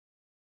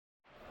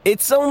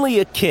It's only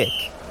a kick,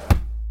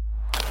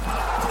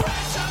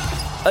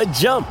 a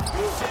jump,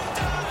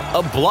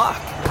 a block.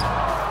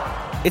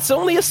 It's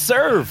only a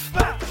serve.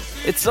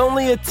 It's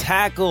only a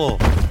tackle,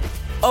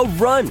 a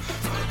run.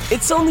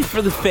 It's only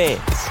for the fans.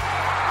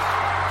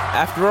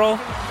 After all,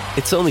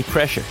 it's only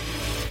pressure.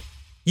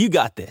 You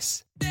got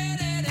this.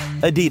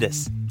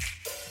 Adidas.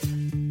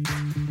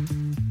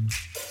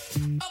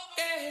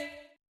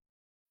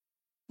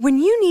 When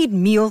you need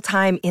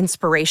mealtime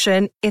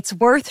inspiration, it's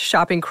worth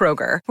shopping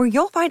Kroger, where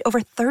you'll find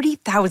over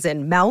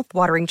 30,000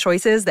 mouth-watering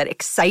choices that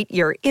excite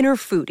your inner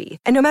foodie.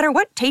 And no matter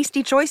what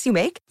tasty choice you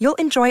make, you'll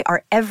enjoy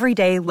our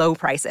everyday low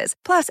prices,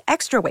 plus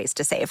extra ways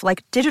to save,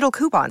 like digital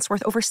coupons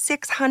worth over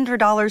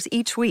 $600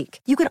 each week.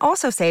 You can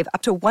also save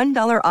up to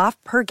 $1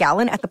 off per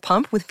gallon at the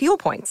pump with fuel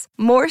points.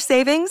 More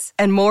savings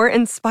and more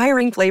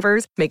inspiring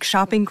flavors make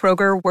shopping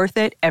Kroger worth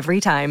it every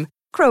time.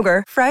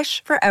 Kroger,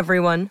 fresh for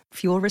everyone.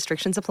 Fuel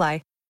restrictions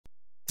apply.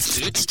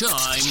 It's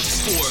time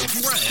for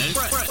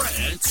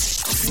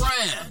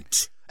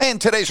Rant.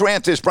 And today's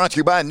Rant is brought to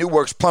you by New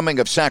Works Plumbing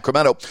of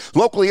Sacramento.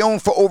 Locally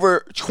owned for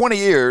over 20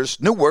 years,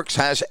 New Works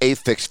has a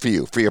fix for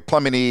you. For your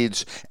plumbing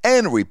needs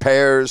and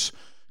repairs,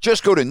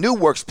 just go to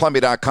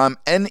newworksplumbing.com,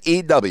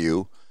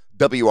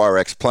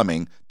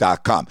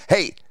 NEWWRXplumbing.com.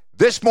 Hey,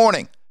 this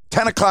morning,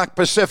 10 o'clock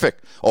Pacific,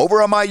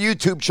 over on my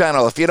YouTube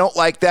channel. If you don't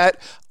like that,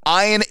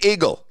 Iron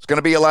Eagle. It's going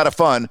to be a lot of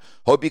fun.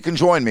 Hope you can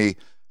join me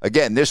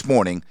again this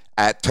morning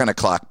at 10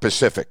 o'clock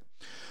Pacific.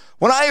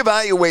 When I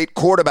evaluate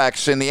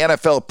quarterbacks in the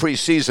NFL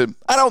preseason,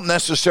 I don't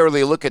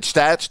necessarily look at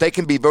stats. They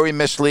can be very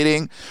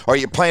misleading. Are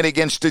you playing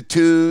against the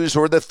twos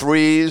or the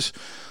threes?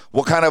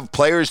 What kind of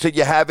players did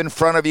you have in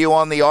front of you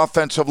on the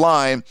offensive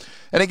line?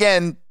 And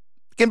again,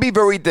 it can be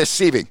very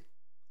deceiving.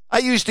 I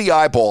use the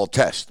eyeball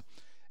test.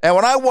 And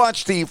when I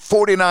watch the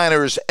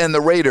 49ers and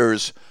the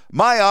Raiders,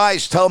 my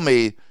eyes tell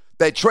me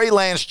that Trey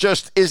Lance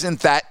just isn't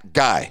that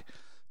guy.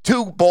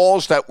 2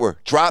 balls that were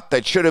dropped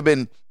that should have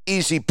been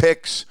easy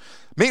picks.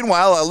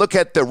 Meanwhile, I look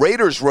at the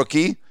Raiders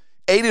rookie,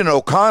 Aiden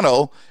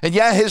O'Connell, and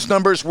yeah, his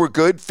numbers were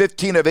good,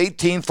 15 of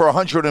 18 for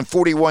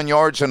 141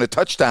 yards and a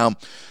touchdown.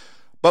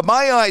 But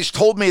my eyes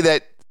told me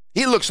that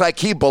he looks like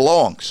he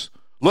belongs,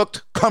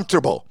 looked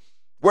comfortable.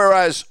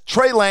 Whereas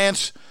Trey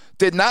Lance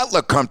did not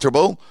look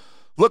comfortable,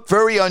 looked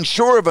very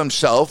unsure of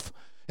himself,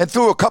 and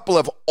threw a couple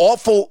of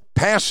awful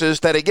passes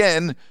that,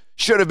 again,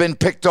 should have been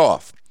picked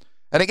off.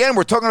 And again,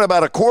 we're talking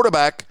about a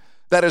quarterback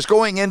that is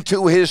going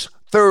into his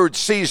 3rd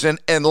season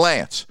in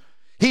Lance.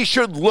 He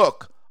should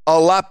look a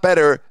lot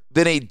better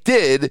than he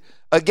did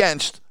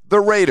against the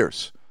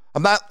Raiders.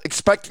 I'm not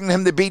expecting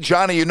him to be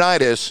Johnny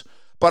Unitas,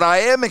 but I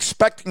am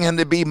expecting him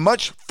to be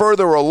much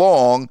further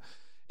along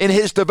in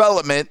his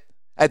development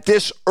at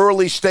this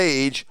early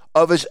stage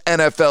of his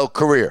NFL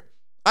career.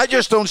 I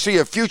just don't see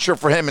a future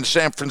for him in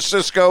San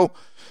Francisco.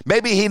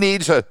 Maybe he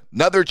needs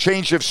another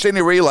change of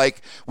scenery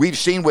like we've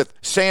seen with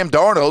Sam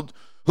Darnold,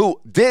 who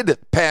did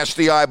pass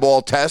the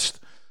eyeball test,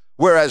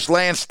 whereas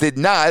Lance did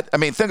not. I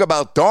mean, think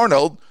about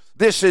Darnold.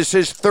 This is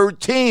his 3rd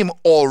team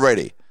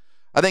already.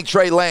 I think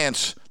Trey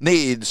Lance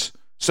needs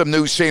some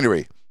new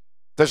scenery.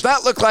 Does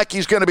not look like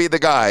he's going to be the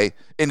guy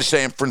in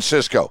San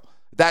Francisco.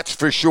 That's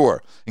for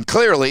sure. And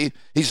clearly,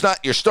 he's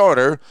not your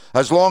starter.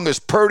 As long as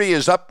Purdy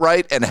is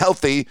upright and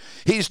healthy,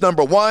 he's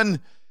number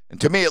 1.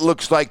 And to me, it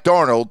looks like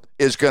Darnold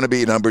is going to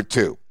be number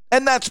 2.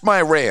 And that's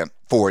my rant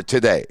for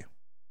today.